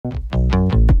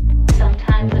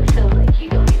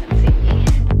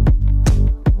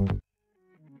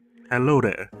Hello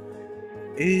there,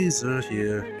 Azer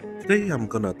here. Today I'm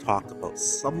gonna talk about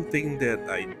something that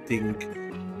I think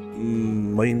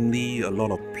mainly a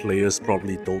lot of players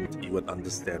probably don't even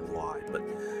understand why, but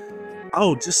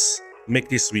I'll just make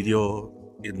this video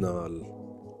in a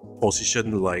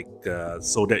position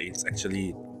so that it's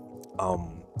actually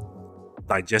um,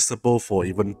 digestible for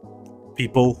even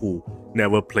people who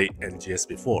never played NGS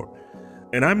before.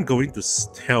 And I'm going to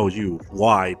tell you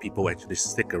why people actually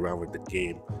stick around with the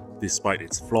game despite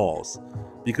its flaws.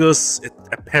 Because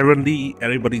apparently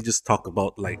everybody just talk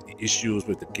about like the issues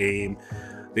with the game.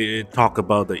 They talk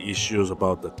about the issues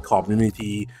about the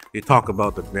community. They talk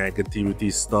about the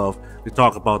negativity stuff. They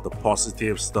talk about the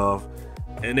positive stuff.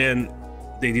 And then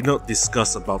they did not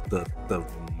discuss about the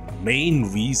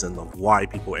main reason of why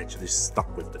people actually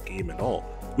stuck with the game at all.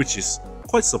 Which is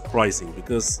quite surprising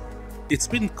because it's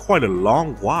been quite a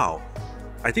long while.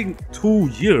 I think 2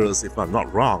 years, if I'm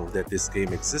not wrong, that this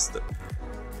game existed.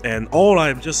 And all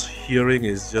I'm just hearing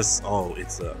is just, oh,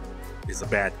 it's a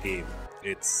bad game.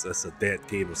 It's a dead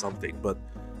game or something. But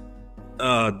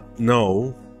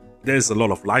no, there's a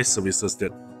lot of live services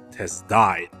that has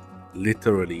died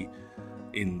literally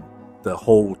in the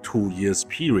whole 2 years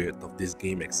period of this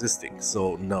game existing.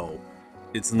 So no,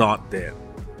 it's not dead,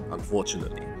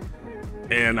 unfortunately.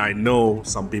 And I know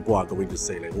some people are going to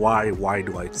say like, why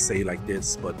do I say like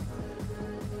this? But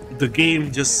the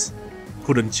game just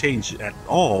couldn't change at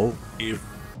all if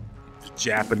the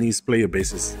Japanese player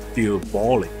base is still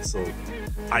balling. So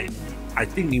I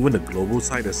think even the global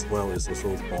side as well is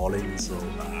also balling. So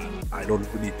I don't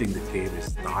really think the game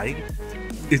is dying.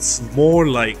 It's more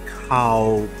like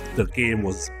how the game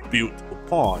was built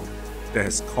upon that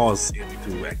has caused it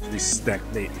to actually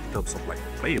stagnate in terms of like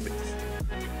player base.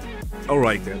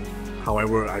 Alright then,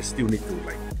 however, I still need to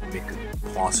like make a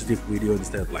positive video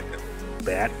instead of like a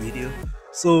bad video.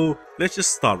 So let's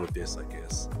just start with this, I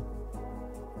guess.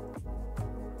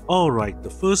 Alright, the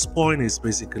first point is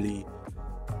basically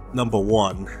number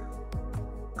 1,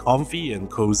 comfy and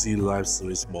cozy live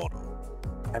service model.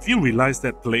 Have you realized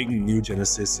that playing New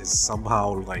Genesis is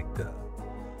somehow like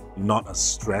not a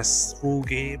stressful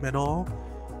game at all?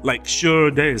 Like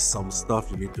sure, there is some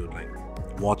stuff you need to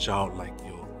like watch out, like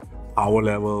power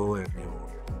level and your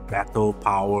battle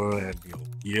power and your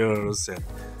gears, and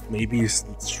maybe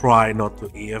try not to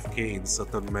AFK in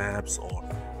certain maps, or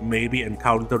maybe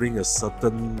encountering a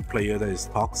certain player that is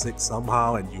toxic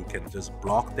somehow and you can just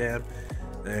block them,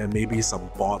 and maybe some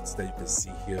bots that you can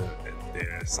see here and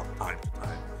there some time to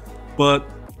time. But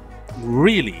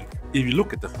really, if you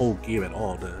look at the whole game at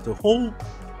all, the whole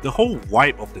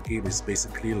vibe of the game is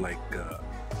basically like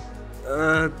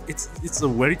it's a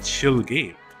very chill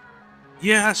game.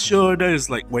 Yeah, sure, there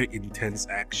is like very intense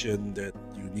action that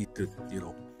you need to,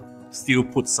 still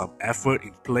put some effort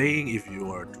in playing if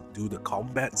you are to do the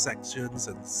combat sections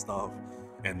and stuff,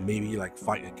 and maybe like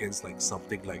fight against like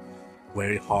something like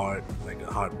very hard, like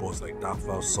a hard boss like Dark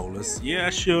Vow Solus. Yeah,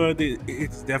 sure,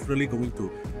 it's definitely going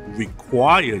to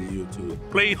require you to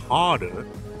play harder,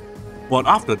 but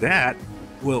after that,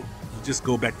 well, you just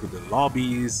go back to the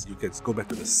lobbies, you can go back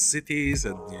to the cities,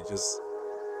 and you just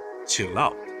chill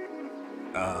out.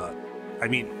 I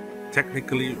mean,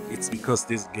 technically, it's because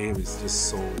this game is just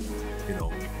so,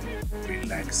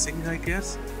 relaxing, I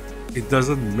guess. It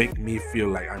doesn't make me feel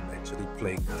like I'm actually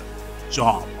playing a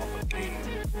job of a game,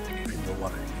 if you know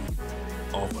what I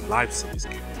mean, of a live service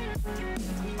game.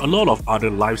 A lot of other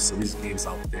live service games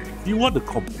out there, if you want to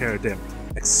compare them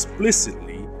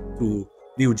explicitly to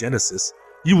New Genesis,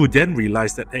 you would then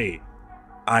realize that, hey,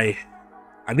 I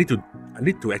need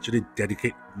to actually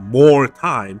dedicate more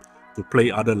time to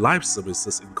play other live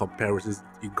services in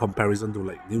comparison to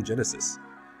like New Genesis.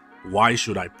 Why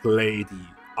should I play the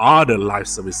other live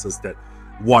services that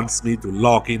wants me to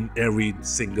log in every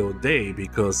single day?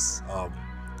 Because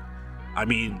I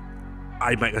mean,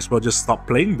 I might as well just stop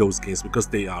playing those games because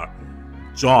they are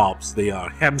jobs, they are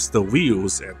hamster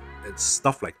wheels and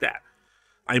stuff like that.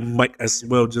 I might as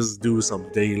well just do some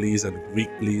dailies and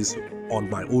weeklies on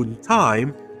my own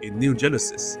time in New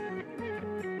Genesis.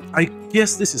 I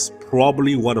guess this is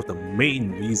probably one of the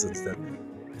main reasons that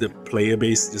the player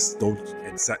base just don't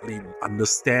exactly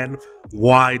understand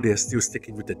why they're still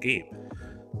sticking with the game.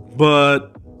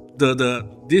 But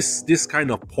this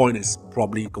kind of point is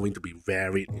probably going to be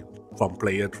varied from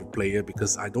player to player,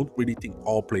 because I don't really think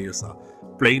all players are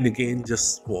playing the game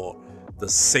just for the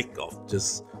sake of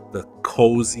just the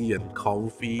cozy and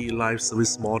comfy live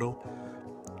service model.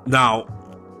 Now,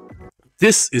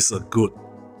 this is a good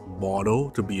model,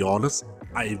 to be honest.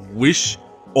 I wish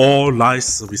all live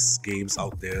service games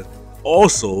out there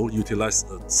also utilize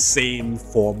the same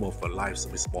form of a live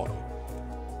service model.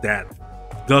 that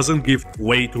doesn't give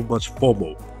way too much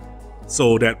FOMO,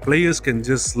 so that players can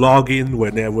just log in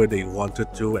whenever they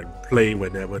wanted to and play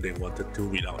whenever they wanted to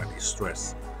without any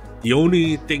stress. The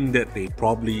only thing that they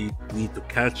probably need to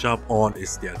catch up on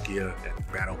is their gear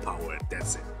and battle power, and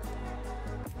that's it.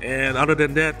 And other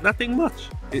than that, nothing much.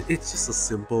 It's just a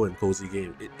simple and cozy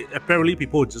game. Apparently,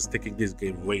 people are just taking this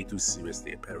game way too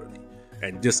seriously, apparently,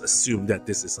 and just assume that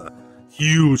this is a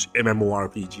huge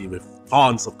MMORPG with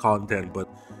tons of content, but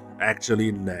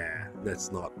actually, nah,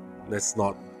 let's not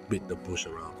beat the bush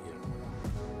around here.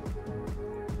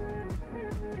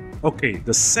 Okay,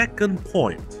 the second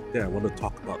point that I want to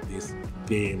talk about this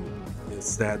game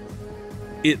is that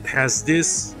it has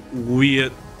this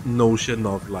weird notion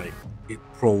of like it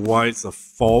provides a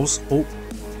false hope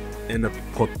and a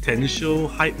potential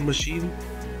hype machine.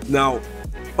 Now,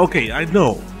 okay, I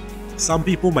know some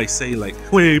people might say like,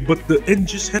 wait, but the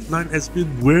NGS headline has been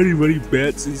very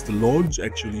bad since the launch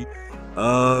actually.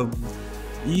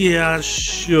 Yeah,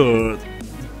 sure,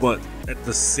 but at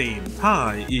the same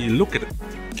time, you look at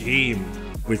a game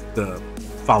with the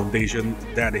foundation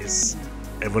that is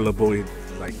available in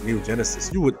like New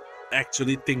Genesis, you would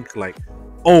actually think like,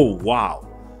 oh wow,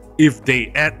 if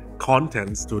they add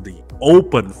contents to the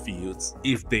open fields,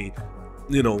 if they,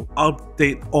 you know,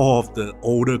 update all of the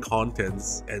older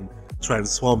contents and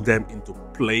transform them into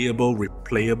playable,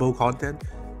 replayable content,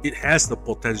 it has the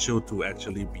potential to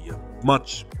actually be a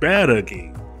much better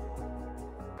game.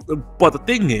 But the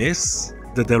thing is,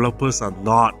 the developers are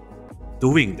not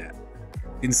doing that.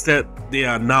 Instead, they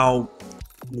are now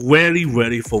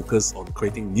very focused on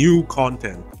creating new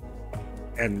content,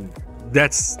 and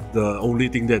that's the only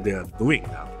thing that they are doing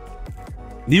now.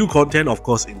 New content, of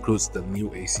course, includes the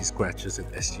new AC scratches and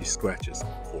SG scratches,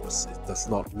 of course. It does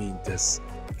not mean just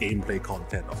gameplay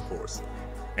content, of course.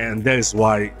 And that is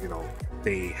why, you know,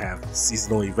 they have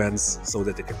seasonal events so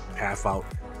that they can halve out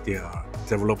their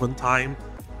development time,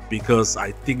 because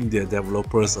I think their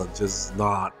developers are just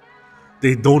not,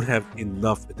 they don't have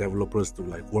enough developers to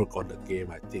like work on the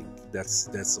game. I think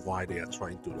that's why they are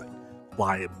trying to like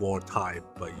buy more time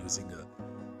by using a,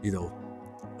 you know,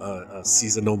 a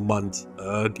seasonal month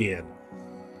again.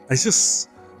 I just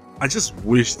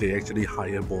wish they actually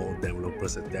hire more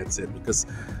developers and that's it, because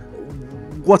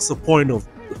what's the point of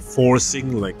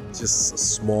forcing like just a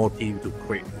small team to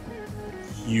create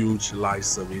a huge live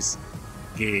service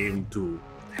game to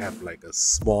have like a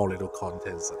small little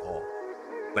contents at all?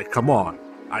 Like, come on.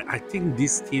 I think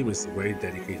this team is very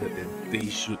dedicated and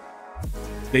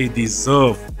they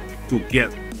deserve to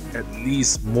get at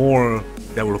least more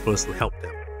developers to help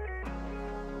them.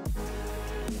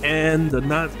 And the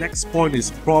next point is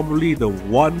probably the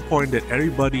one point that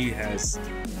everybody has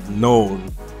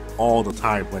known all the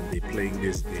time when they're playing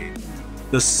this game.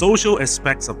 The social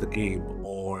aspects of the game,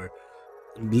 or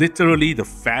literally the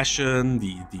fashion,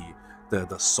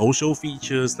 the social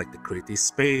features like the creative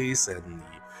space and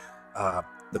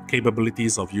the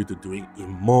capabilities of you to doing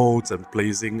emotes and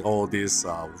placing all these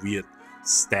weird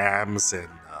stamps and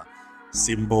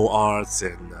symbol arts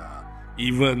and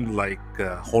even like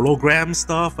hologram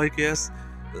stuff, I guess.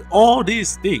 All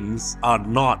these things are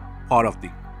not part of the,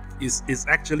 it's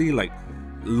actually like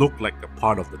look like a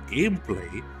part of the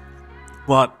gameplay,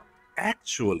 but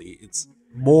actually it's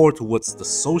more towards the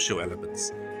social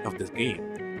elements of the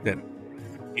game that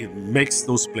it makes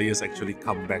those players actually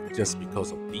come back just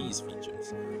because of these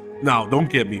features. Now, don't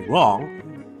get me wrong,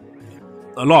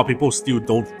 a lot of people still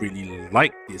don't really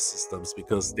like these systems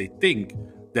because they think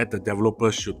that the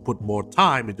developers should put more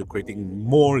time into creating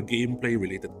more gameplay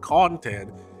related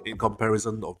content in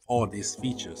comparison of all these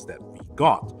features that we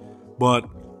got. But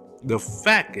the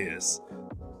fact is,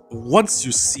 once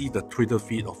you see the Twitter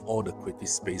feed of all the creative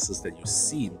spaces that you've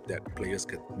seen that players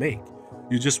can make,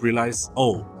 you just realize,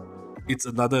 oh, it's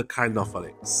another kind of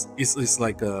like, it's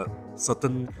like a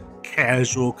certain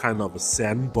casual kind of a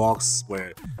sandbox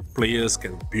where players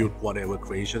can build whatever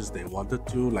creations they wanted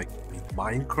to, like in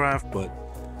Minecraft, but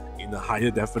in a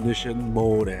higher definition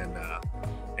mode, and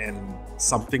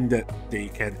something that they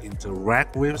can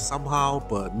interact with somehow,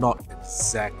 but not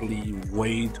exactly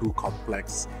way too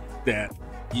complex that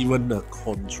even a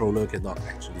controller cannot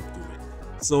actually do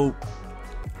it. So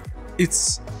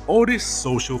it's all these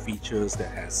social features that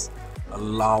has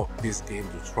allowed this game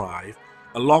to thrive,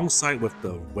 alongside with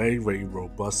the very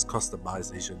robust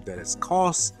customization that has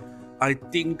caused, I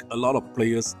think, a lot of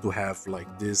players to have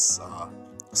like this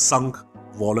sunk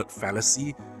wallet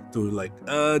fallacy to like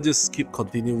just keep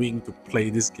continuing to play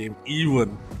this game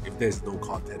even if there's no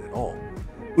content at all,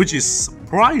 which is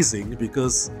surprising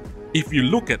because if you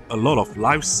look at a lot of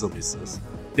live services,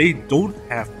 they don't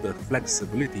have the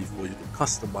flexibility for you to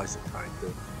customize the character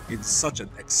in such an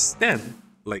extent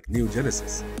like New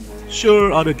Genesis.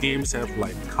 Sure, other games have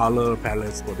like color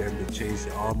palettes for them to change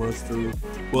their armors to,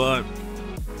 but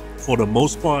for the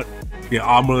most part, their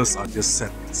armors are just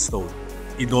set in stone.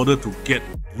 In order to get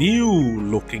new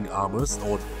looking armors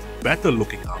or better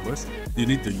looking armors, you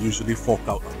need to usually fork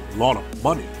out a lot of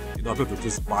money in order to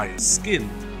just buy a skin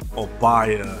or buy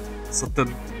a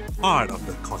certain part of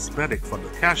the cosmetic from the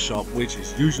cash shop, which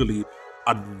is usually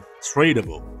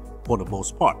untradeable for the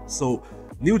most part. So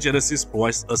New Genesis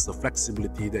provides us the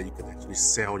flexibility that you can actually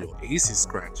sell your AC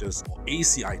scratches or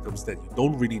AC items that you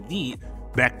don't really need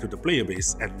back to the player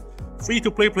base, and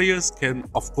free-to-play players can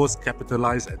of course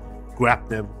capitalize and grab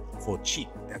them for cheap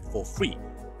and for free.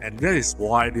 And that is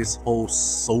why this whole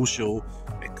social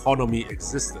economy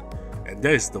existed, and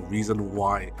that is the reason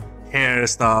why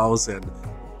hairstyles and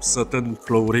certain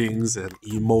clothings and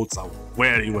emotes are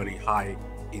very high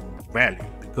in value,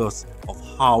 because of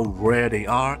how rare they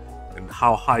are and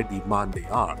how high demand they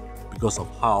are, because of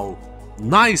how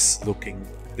nice looking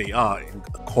they are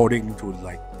according to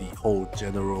like the whole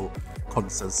general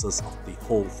consensus of the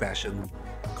whole fashion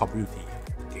community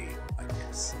of the game, I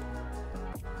guess.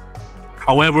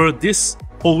 However, this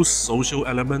whole social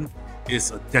element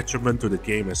is a detriment to the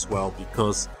game as well,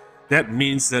 because that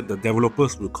means that the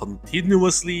developers will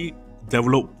continuously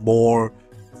develop more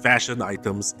fashion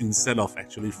items instead of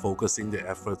actually focusing their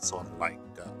efforts on like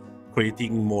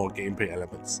creating more gameplay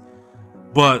elements.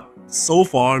 But so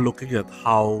far, looking at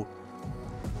how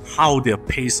their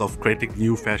pace of creating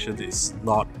new fashion is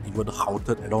not even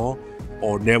halted at all,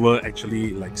 or never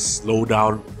actually like slowed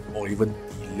down or even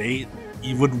delayed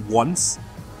even once,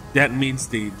 that means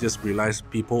they just realize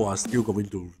people are still going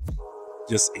to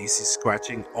just AC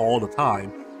scratching all the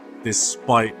time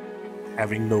despite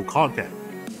having no content.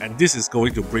 And this is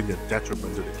going to bring a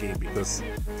detriment to the game, because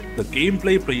the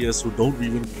gameplay players who don't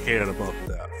even care about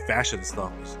the fashion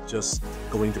stuff is just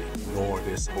going to ignore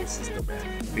this whole system,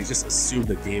 and they just assume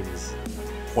the game is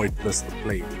pointless to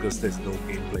play because there's no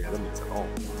gameplay elements at all.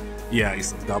 Yeah,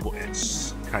 it's a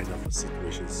double-edged kind of a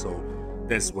situation, so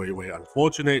that's very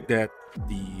unfortunate that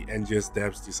the NGS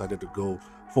devs decided to go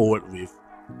forward with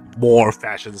more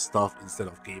fashion stuff instead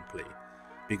of gameplay.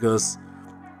 Because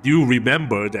do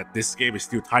remember that this game is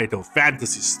still titled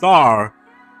Phantasy Star,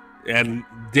 and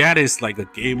that is like a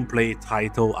gameplay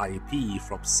title IP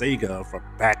from SEGA from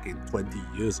back in 20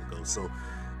 years ago. So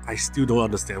I still don't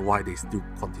understand why they still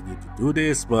continue to do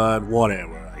this, but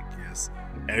whatever, I guess.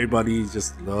 Everybody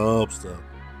just loves the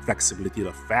flexibility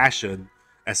of fashion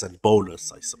as a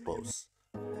bonus, I suppose.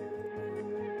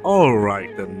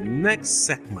 Alright, the next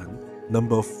segment,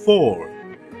 number 4.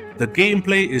 The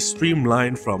gameplay is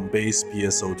streamlined from base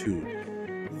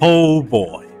PSO2. Oh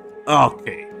boy.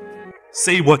 Okay.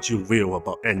 Say what you will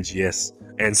about NGS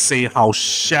and say how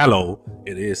shallow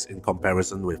it is in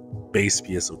comparison with base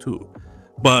PSO2.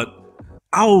 But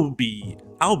I'll be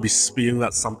spewing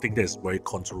out something that's very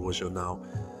controversial now.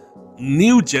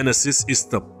 New Genesis is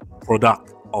the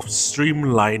product of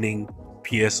streamlining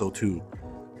PSO2.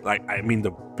 Like, I mean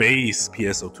the base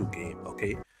PSO2 game,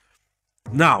 okay?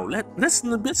 Now,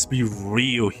 let's be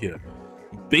real here.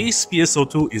 Base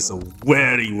PSO2 is a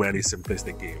very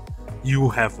simplistic game. You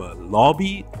have a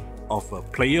lobby of a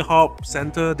player hub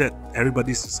center that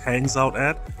everybody just hangs out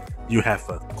at. You have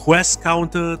a quest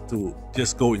counter to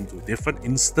just go into different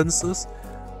instances.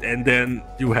 And then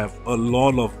you have a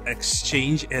lot of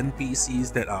exchange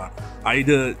NPCs that are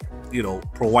either,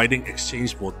 providing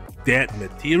exchange for dead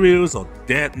materials or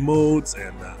dead modes,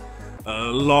 and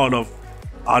a lot of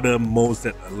other modes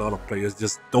that a lot of players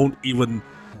just don't even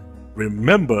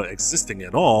remember existing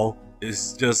at all.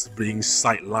 Is just being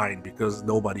sidelined because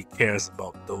nobody cares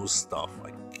about those stuff,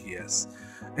 I guess.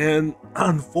 And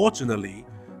unfortunately,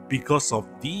 because of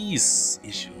these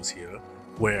issues here,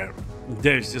 where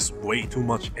there's just way too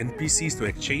much NPCs to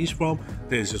exchange from,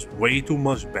 there's just way too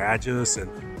much badges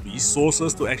and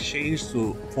resources to exchange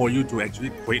for you to actually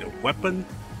create a weapon.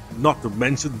 Not to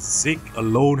mention Zig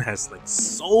alone has like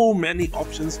so many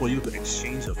options for you to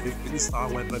exchange a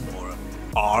 15-star weapon or an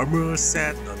armor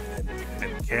set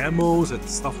and camos and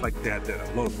stuff like that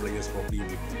a lot of players probably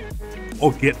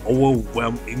will get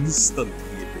overwhelmed instantly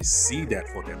if they see that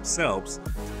for themselves.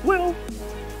 Well,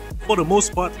 for the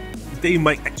most part, they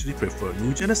might actually prefer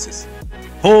New Genesis.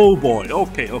 Oh boy,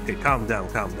 okay, calm down.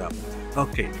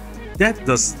 Okay, that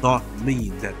does not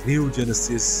mean that New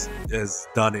Genesis has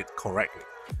done it correctly.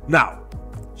 Now,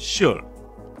 sure,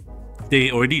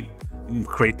 they already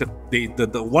created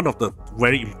the one of the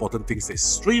very important things they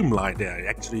streamlined that I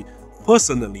actually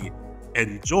personally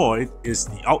enjoyed is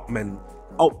the Augment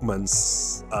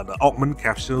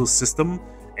capsule system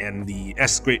and the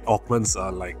S grade augments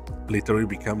are like literally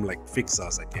become like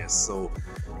fixers, I guess. So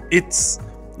it's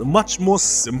much more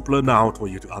simpler now for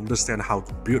you to understand how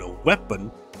to build a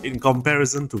weapon in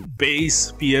comparison to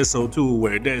base PSO2,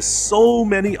 where there's so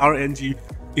many RNG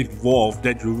involved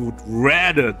that you would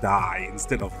rather die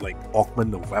instead of like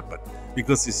augment the weapon,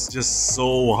 because it's just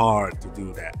so hard to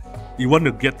do that. You want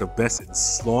to get the best in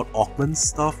slot augment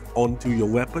stuff onto your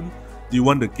weapon? Do you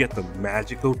want to get the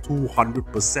magical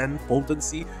 200%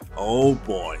 potency? Oh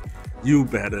boy, you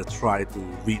better try to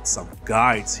read some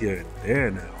guides here and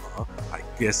there now, huh? I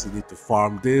guess you need to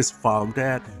farm this, farm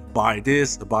that, buy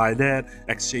this, buy that,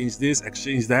 exchange this,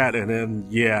 exchange that, and then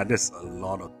yeah, there's a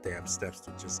lot of damn steps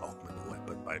to just augment the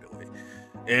weapon, by the way.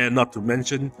 And not to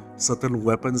mention, certain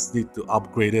weapons need to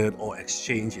upgrade it or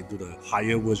exchange into the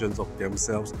higher versions of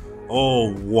themselves.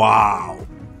 Oh wow!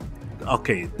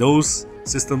 Okay, those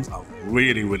systems are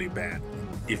really bad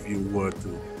if you were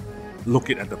to look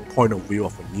at the point of view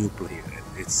of a new player.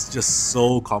 It's just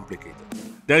so complicated.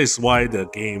 That is why the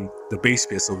base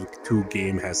PSO2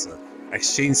 game has an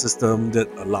exchange system that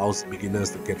allows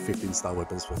beginners to get 15-star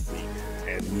weapons for free.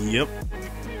 And yep,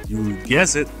 you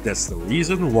guess it, that's the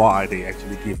reason why they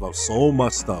actually gave out so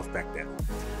much stuff back then.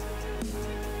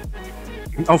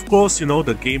 Of course, you know,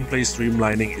 the gameplay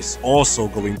streamlining is also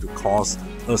going to cause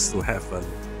us to have a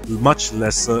much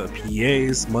lesser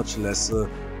PAs, much lesser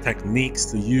techniques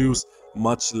to use,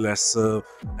 much lesser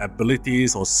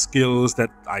abilities or skills that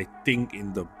I think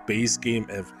in the base game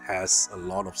has a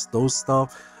lot of those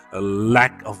stuff. A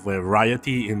lack of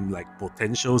variety in like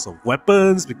potentials of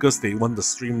weapons, because they want to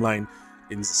streamline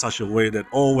in such a way that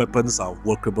all weapons are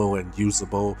workable and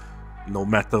usable no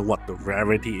matter what the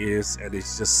rarity is, and it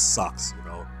just sucks, you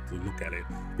know, to look at it.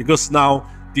 Because now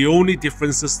the only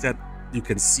differences that you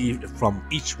can see from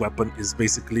each weapon is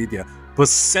basically their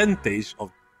percentage of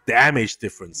damage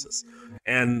differences.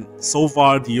 And so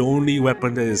far, the only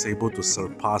weapon that is able to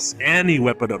surpass any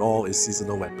weapon at all is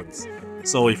seasonal weapons.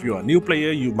 So if you're a new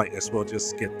player, you might as well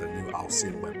just get the new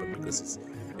Alcyon weapon, because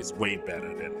it's way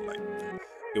better than like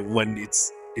when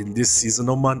it's in this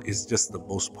seasonal month. It's just the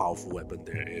most powerful weapon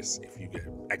there is if you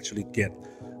actually get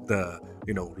the,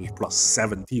 you know, plus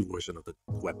 70 version of the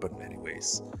weapon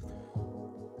anyways.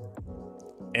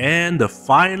 And the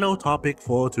final topic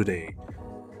for today: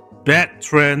 bad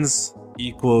trends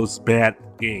equals bad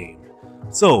game.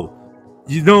 So,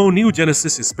 you know, New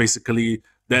Genesis is basically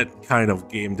that kind of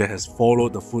game that has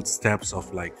followed the footsteps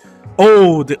of like,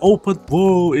 oh, the open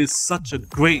world is such a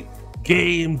great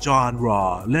game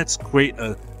genre, let's create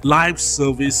a live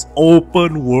service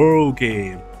open world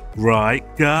game, right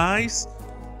guys?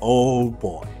 Oh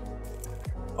boy,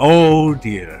 oh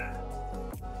dear.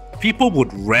 People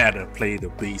would rather play the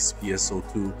base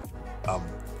PSO2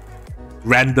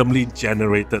 randomly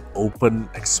generated open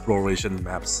exploration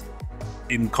maps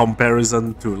in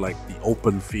comparison to like the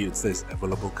open fields that is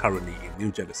available currently in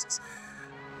New Genesis.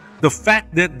 The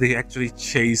fact that they actually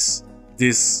chase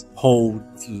this whole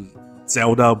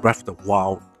Zelda Breath of the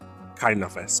Wild kind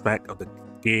of aspect of the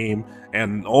game,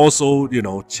 and also, you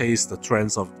know, chase the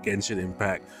trends of Genshin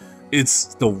Impact,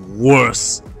 it's the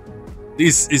worst.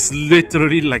 This is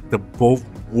literally like the both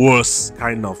worst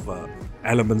kind of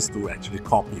elements to actually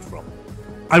copy from.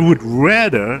 I would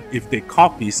rather if they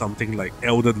copy something like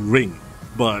Elden Ring,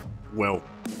 but well,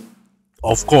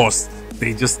 of course,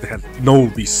 they just have no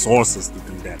resources to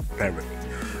do that apparently.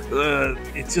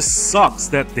 It just sucks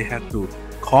that they had to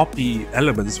copy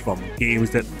elements from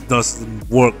games that doesn't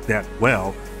work that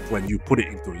well when you put it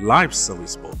into live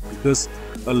service mode, because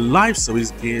a live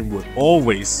service game would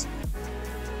always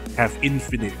have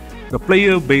infinite. The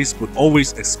player base would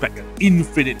always expect an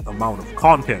infinite amount of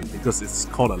content because it's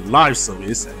called a live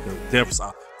service and the devs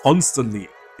are constantly,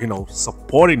 you know,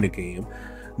 supporting the game.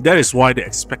 That is why the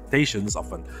expectations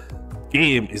of a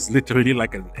game is literally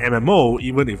like an MMO,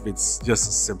 even if it's just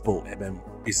a simple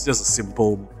it's just a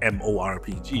simple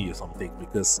MMORPG or something,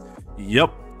 because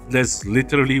yep, that's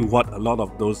literally what a lot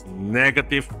of those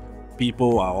negative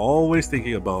people are always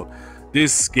thinking about.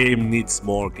 This game needs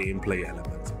more gameplay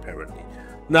elements apparently.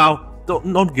 Now,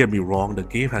 don't get me wrong, the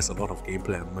game has a lot of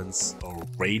gameplay elements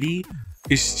already.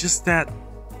 It's just that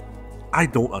I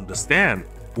don't understand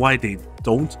why they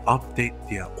don't update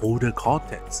their older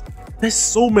contents. There's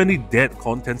so many dead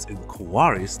contents in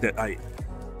Kowaris that I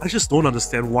just don't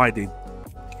understand why they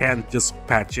can't just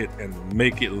patch it and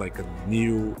make it like a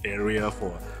new area for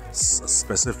a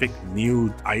specific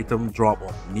new item drop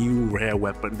or new rare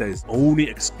weapon that is only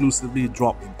exclusively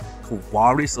dropped in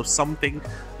Kowaris or something.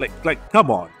 Like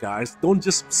come on guys, don't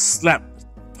just slap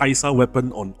Taisa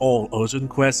weapon on all urgent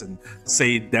quests and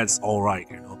say that's alright,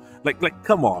 you know. Like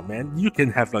come on, man. You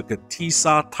can have like a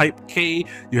TISA type K,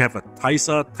 you have a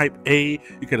TISA type A,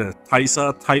 you can have a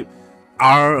TISA type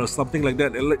R or something like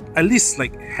that. At least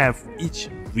like have each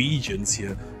regions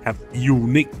here have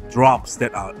unique drops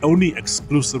that are only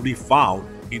exclusively found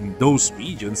in those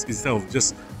regions, instead of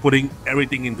just putting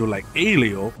everything into like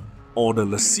Aleo or the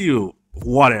Lucille,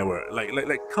 whatever.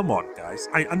 Like come on, guys.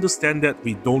 I understand that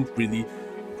we don't really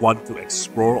want to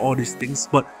explore all these things,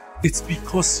 but it's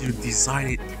because you design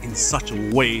it in such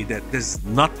a way that there's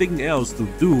nothing else to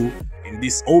do in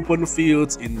these open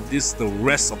fields, in the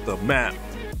rest of the map.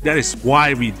 That is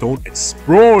why we don't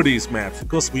explore these maps,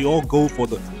 because we all go for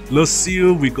the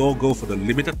Lucille, we all go for the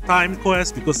limited time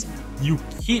quest, because you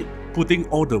keep putting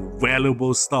all the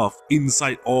valuable stuff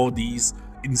inside all these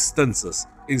instances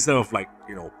instead of like,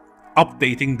 you know,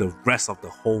 updating the rest of the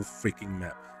whole freaking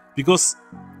map. Because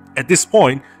at this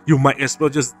point, you might as well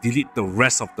just delete the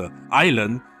rest of the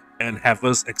island and have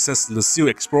us access Lucille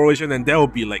exploration, and that will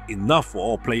be like enough for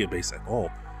all player base at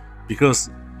all. Because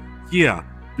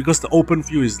the open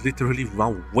field is literally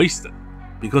now wasted,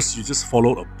 because you just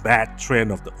followed a bad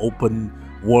trend of the open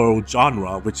world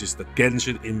genre, which is the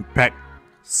Genshin Impact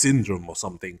syndrome or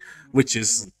something, which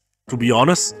is, to be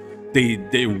honest,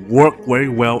 they worked very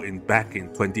well back in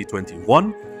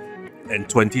 2021 and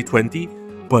 2020,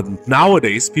 but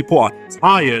nowadays people are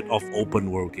tired of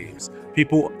open world games.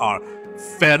 People are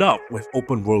fed up with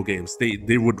open world games.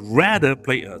 They would rather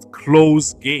play a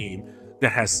closed game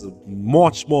that has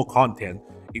much more content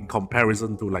in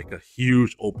comparison to like a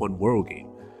huge open world game.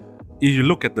 If you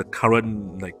look at the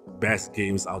current like best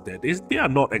games out there, they are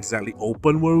not exactly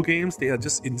open world games. They are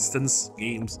just instance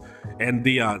games, and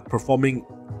they are performing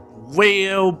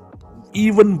well,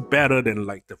 even better than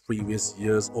like the previous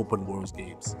year's open world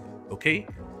games. Okay,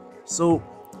 so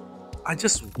I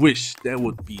just wish there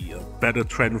would be a better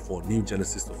trend for New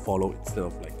Genesis to follow instead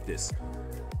of like this.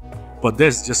 But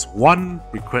there's just one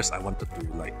request I wanted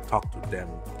to like talk to them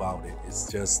about it.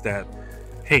 It's just that,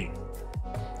 hey,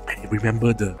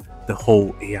 remember the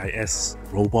whole AIS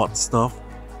robot stuff?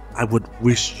 I would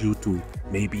wish you to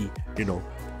maybe, you know,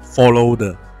 follow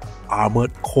the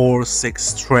Armored Core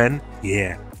 6 trend.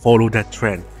 Yeah, follow that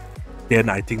trend. Then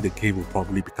I think the game will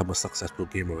probably become a successful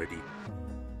game already.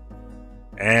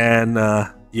 And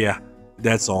yeah,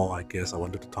 that's all I guess I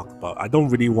wanted to talk about. I don't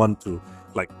really want to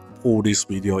like pull this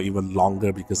video even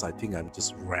longer, because I think I'm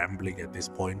just rambling at this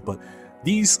point. But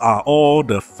these are all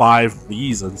the 5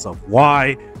 reasons of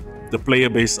why the player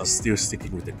base are still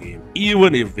sticking with the game,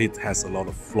 even if it has a lot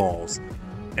of flaws.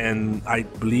 And I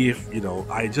believe, you know,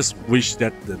 I just wish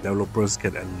that the developers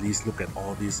can at least look at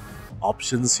all these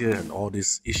options here and all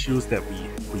these issues that we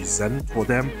present for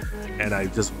them, and I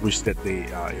just wish that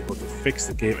they are able to fix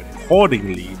the game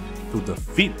accordingly to the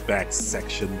feedback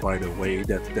section, by the way,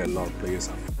 that a lot of players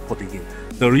are putting in.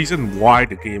 The reason why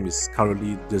the game is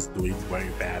currently just doing very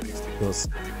bad is because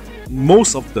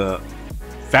most of the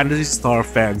Phantasy Star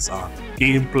fans are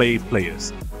gameplay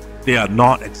players. They are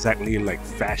not exactly like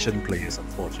fashion players,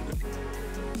 unfortunately.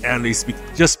 And it's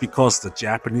just because the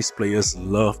Japanese players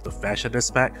love the fashion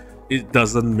aspect, it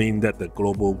doesn't mean that the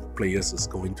global players is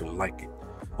going to like it.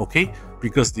 Okay?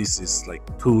 Because this is like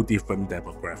 2 different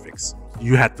demographics.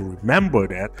 You have to remember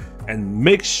that and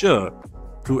make sure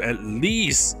to at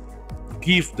least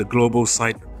give the global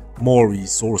side more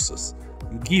resources.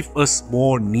 Give us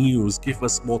more news, give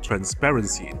us more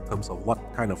transparency in terms of what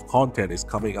kind of content is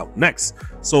coming up next,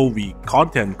 so we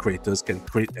content creators can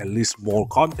create at least more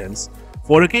contents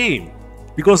for the game.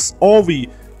 Because all we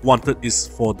wanted is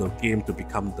for the game to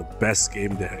become the best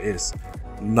game there is,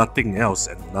 nothing else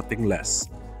and nothing less.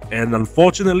 And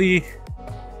unfortunately,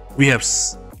 we have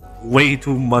way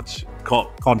too much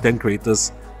content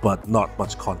creators but not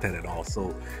much content at all,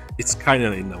 so it's kind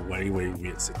of in a very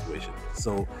weird situation.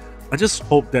 So I just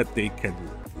hope that they can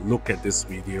look at this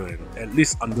video and at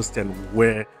least understand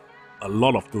where a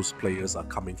lot of those players are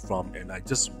coming from, and I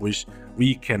just wish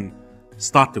we can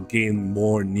start to gain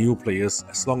more new players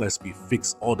as long as we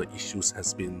fix all the issues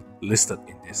has been listed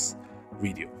in this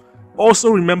video. Also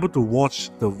remember to watch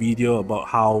the video about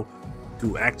how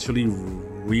to actually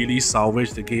really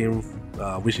salvage the game,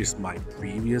 which is my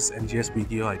previous NGS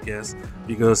video, I guess,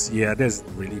 because yeah, there's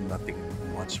really nothing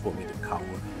much for me to cover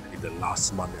the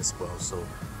last month as well. So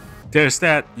there's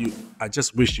that. I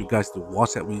just wish you guys to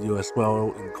watch that video as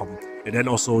well, and then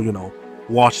also, you know,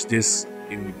 watch this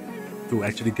to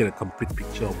actually get a complete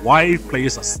picture of why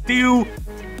players are still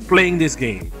playing this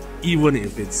game, even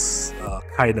if it's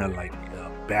kind of like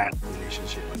a bad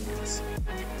relationship, I guess.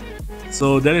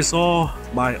 So that is all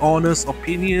my honest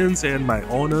opinions and my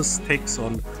honest takes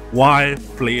on why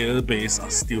player base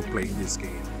are still playing this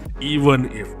game.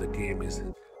 even if the game is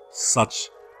such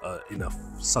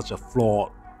such a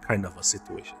flawed kind of a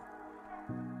situation.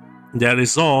 That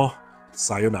is all.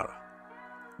 Sayonara.